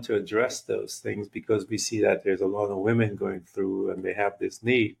someone to address those things because we see that there's a lot of women going through and they have this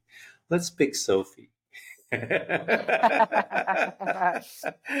need. Let's pick Sophie. And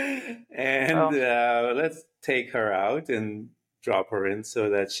let's take her out and drop her in so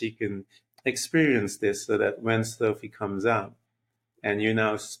that she can experience this, so that when Sophie comes out and you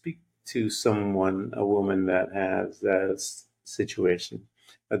now speak to someone, a woman that has that situation,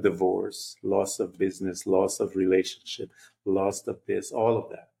 a divorce, loss of business, loss of relationship, loss of this, all of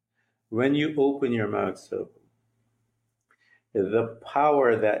that. When you open your mouth, Sophie, the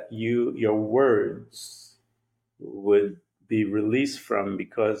power that your words would be released from,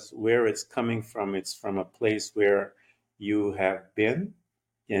 because where it's coming from, it's from a place where you have been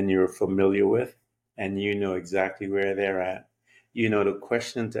and you're familiar with, and you know exactly where they're at. You know the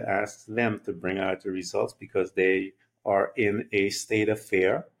question to ask them to bring out the results, because they are in a state of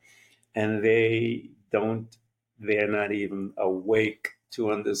fear and they're not even awake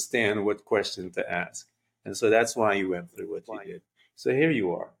to understand what question to ask. And so that's why you went through what you did. So here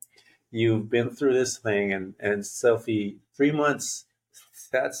you are. You've been through this thing, and Sophie, 3 months,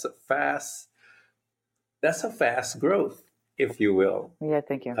 that's a fast growth, if you will. Yeah,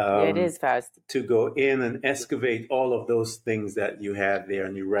 thank you. It is fast. To go in and excavate all of those things that you had there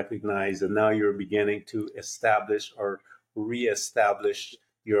and you recognize, and now you're beginning to establish or reestablish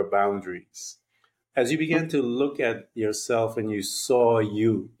your boundaries. As you began to look at yourself and you saw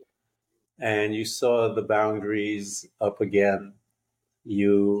you, and you saw the boundaries up again,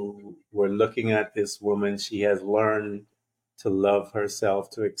 you were looking at this woman. She has learned to love herself,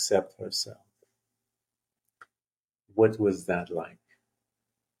 to accept herself. What was that like?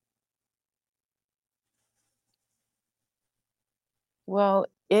 Well,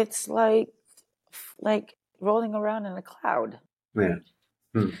 it's like rolling around in a cloud. Yeah.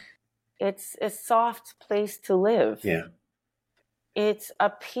 It's a soft place to live. Yeah. It's a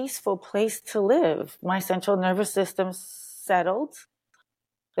peaceful place to live. My central nervous system settled.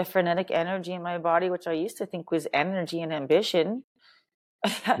 The frenetic energy in my body, which I used to think was energy and ambition,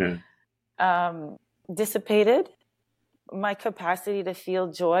 dissipated. My capacity to feel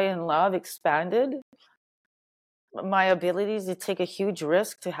joy and love expanded. My abilities to take a huge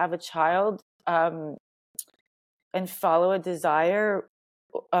risk to have a child and follow a desire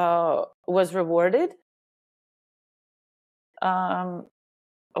was rewarded.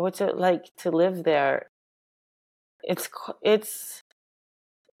 What's it like to live there? It's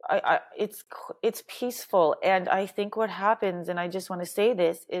peaceful, and I think what happens, and I just want to say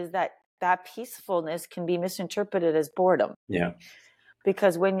this, is that peacefulness can be misinterpreted as boredom. Yeah.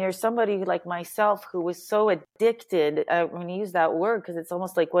 Because when you're somebody like myself who was so addicted, I'm going to use that word because it's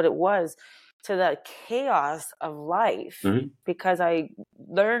almost like what it was, to the chaos of life, because I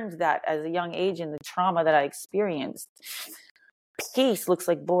learned that as a young age in the trauma that I experienced, peace looks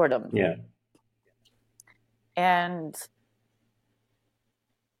like boredom. Yeah. And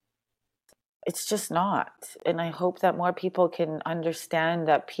it's just not. And I hope that more people can understand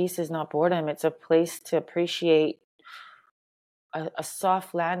that peace is not boredom. It's a place to appreciate a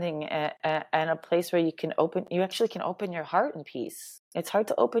soft landing and a place where you actually can open your heart in peace. It's hard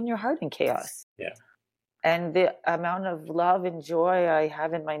to open your heart in chaos. Yeah. And the amount of love and joy I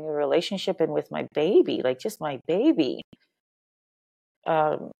have in my new relationship and with my baby, like just my baby,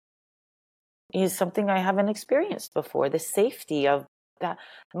 is something I haven't experienced before. The safety of that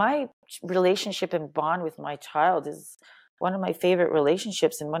my relationship and bond with my child is one of my favorite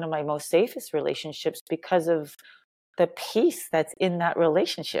relationships and one of my most safest relationships because of the peace that's in that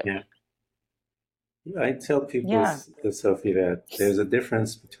relationship. Yeah. I tell people, Yeah. Sophie, that there's a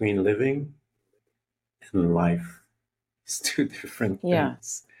difference between living and life. It's two different Yeah.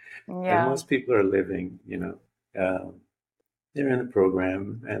 things. And Yeah. most people are living, they're in a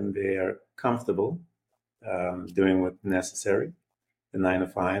program and they are comfortable doing what's necessary. The 9 to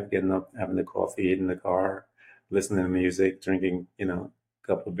 5, getting up, having the coffee in the car, listening to music, drinking, a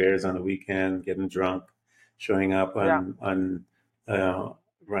couple of beers on the weekend, getting drunk, showing up Yeah. on uh,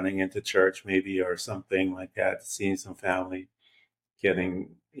 running into church maybe or something like that, seeing some family,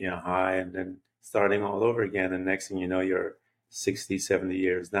 getting high, and then starting all over again. And next thing you know, you're 60, 70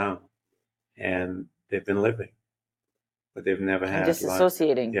 years down, and they've been living, but they've never And had life.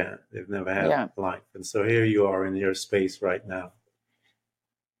 disassociating. Yeah, they've never had Yeah. life. And so here you are in your space right now.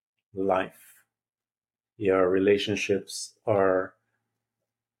 Life. Your relationships are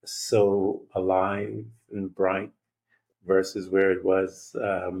so alive and bright versus where it was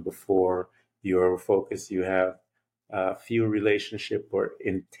before. Your focus, you have few relationship or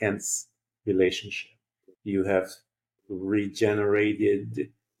intense relationship. You have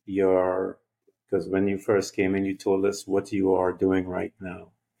regenerated your, because when you first came in, you told us what you are doing right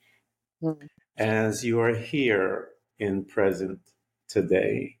now. Mm. As you are here in present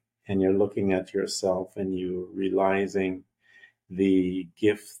today, and you're looking at yourself and you realizing the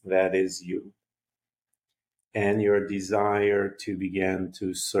gift that is you and your desire to begin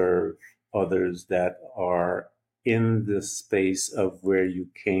to serve others that are in the space of where you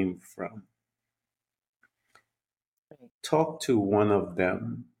came from. Talk to one of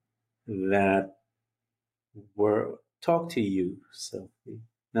them that talk to you, Sophie,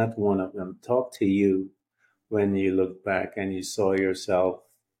 not one of them. Talk to you when you look back and you saw yourself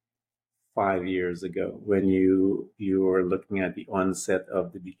 5 years ago when you were looking at the onset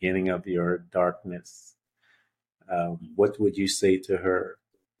of the beginning of your darkness. What would you say to her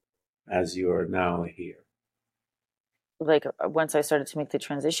as you are now here? Like once I started to make the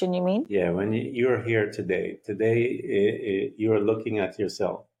transition, you mean? Yeah, when you're here today, you're looking at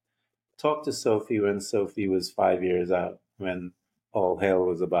yourself. Talk to Sophie when Sophie was 5 years out, when all hell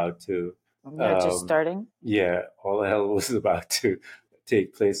was about to, Yeah, just starting. yeah, all hell was about to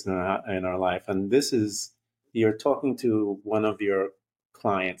take place in our life. And this is, you're talking to one of your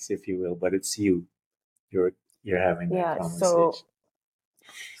clients, if you will, but it's you. You're you're having that Yeah. conversation.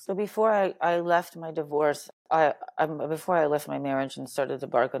 So before I left my divorce, before I left my marriage and started to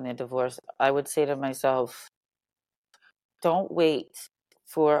embark on the divorce, I would say to myself, don't wait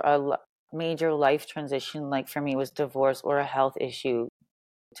for a major life transition, like for me was divorce or a health issue,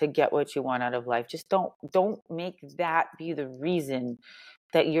 to get what you want out of life. Just don't make that be the reason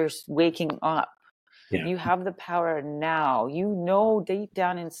that you're waking up. Yeah. You have the power now. You know deep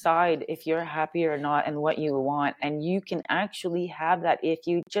down inside if you're happy or not and what you want. And you can actually have that if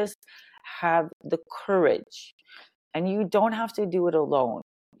you just have the courage. And you don't have to do it alone.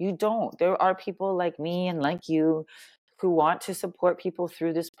 You don't. There are people like me and like you who want to support people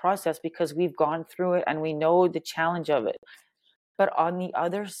through this process because we've gone through it and we know the challenge of it. But on the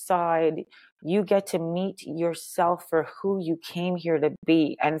other side, you get to meet yourself for who you came here to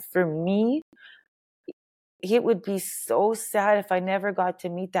be. And for me, it would be so sad if I never got to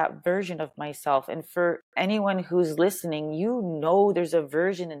meet that version of myself. And for anyone who's listening, you know there's a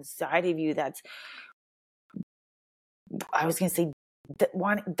version inside of you that's, I was going to say,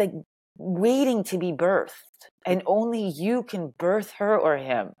 waiting to be birthed. And only you can birth her or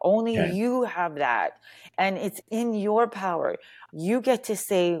him. Only Okay. you have that. And it's in your power. You get to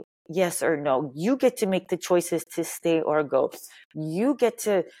say yes or no. You get to make the choices to stay or go. You get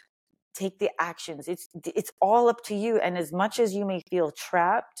to take the actions. It's all up to you. And as much as you may feel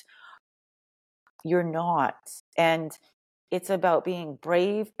trapped, you're not. And it's about being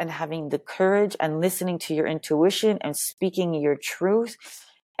brave and having the courage and listening to your intuition and speaking your truth.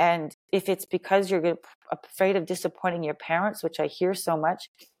 And if it's because you're afraid of disappointing your parents, which I hear so much,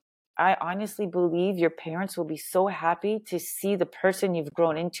 I honestly believe your parents will be so happy to see the person you've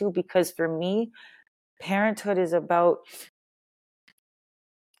grown into, because for me, parenthood is about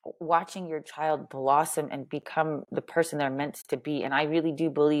watching your child blossom and become the person they're meant to be. And I really do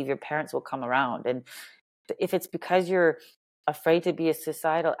believe your parents will come around. And if it's because you're afraid to be a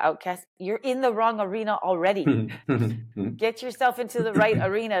societal outcast, you're in the wrong arena already. Get yourself into the right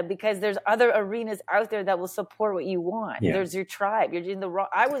arena, because there's other arenas out there that will support what you want. Yeah. There's your tribe. You're in the wrong.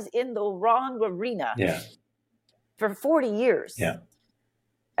 I was in the wrong arena Yeah. for 40 years. Yeah.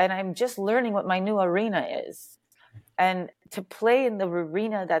 And I'm just learning what my new arena is. And to play in the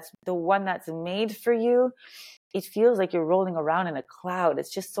arena that's the one that's made for you, it feels like you're rolling around in a cloud.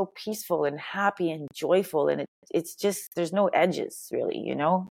 It's just so peaceful and happy and joyful. And it's just, there's no edges really, you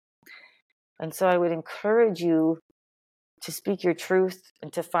know? And so I would encourage you to speak your truth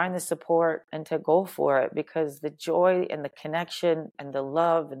and to find the support and to go for it, because the joy and the connection and the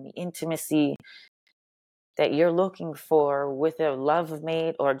love and the intimacy that you're looking for with a love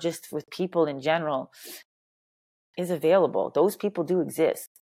mate or just with people in general is available. Those people do exist.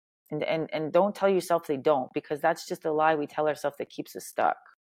 And don't tell yourself they don't, because that's just a lie we tell ourselves that keeps us stuck.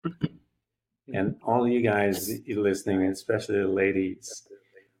 And all you guys listening, especially the ladies,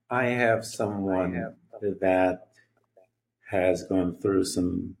 I have someone that has gone through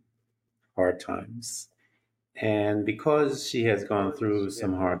some hard times. And because she has gone through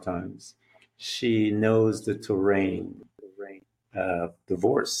some hard times, she knows the terrain of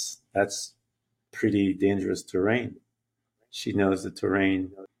divorce. That's pretty dangerous terrain. She knows the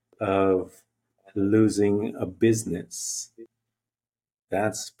terrain of losing a business.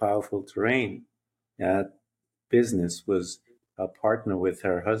 That's powerful terrain. That business was a partner with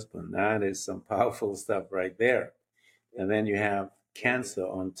her husband. That is some powerful stuff right there. And then you have cancer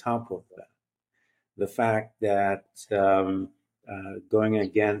on top of that. The fact that going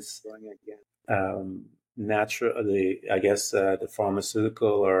against natural, I guess, the pharmaceutical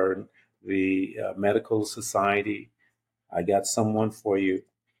or the medical society. I got someone for you,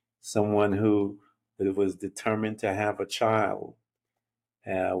 someone who was determined to have a child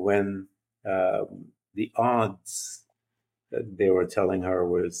when the odds that they were telling her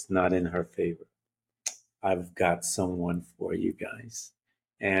was not in her favor. I've got someone for you guys.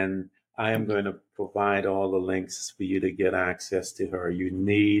 And I am going to provide all the links for you to get access to her. You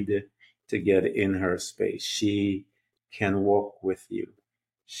need to get in her space. She can walk with you,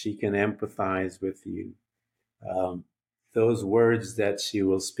 she can empathize with you. Um, those words that she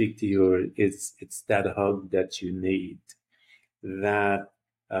will speak to you, it's that hug that you need, that,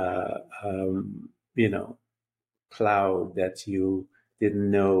 uh, you know, cloud that you didn't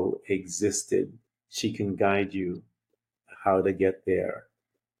know existed. She can guide you how to get there,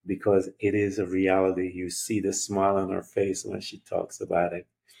 because it is a reality. You see the smile on her face when she talks about it,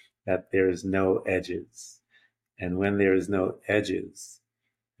 that there's no edges. And when there is no edges,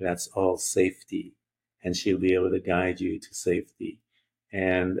 that's all safety. And she'll be able to guide you to safety.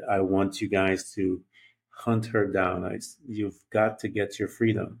 And I want you guys to hunt her down. You've got to get your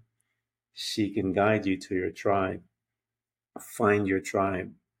freedom. She can guide you to your tribe. Find your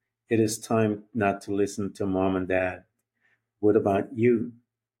tribe. It is time not to listen to mom and dad. What about you?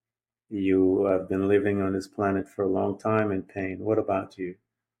 You have been living on this planet for a long time in pain. What about you?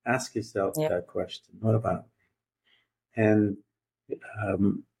 Ask yourself Yeah. that question. What about me? And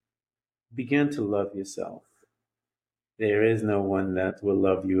um, begin to love yourself. There is no one that will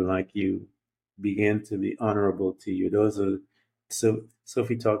love you like you. Begin to be honorable to you. Those are, so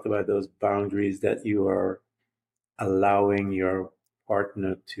Sophie talked about those boundaries that you are allowing your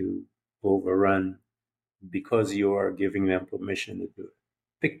partner to overrun because you are giving them permission to do it.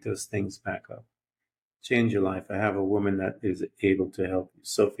 Pick those things back up. Change your life. I have a woman that is able to help you.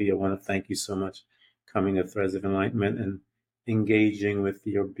 Sophie, I want to thank you so much coming to Threads of Enlightenment and engaging with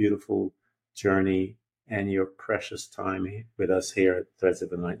your beautiful journey and your precious time with us here at Threads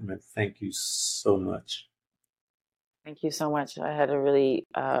of Enlightenment. Thank you so much. Thank you so much. I had a really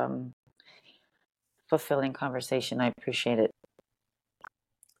fulfilling conversation. I appreciate it.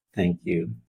 Thank you.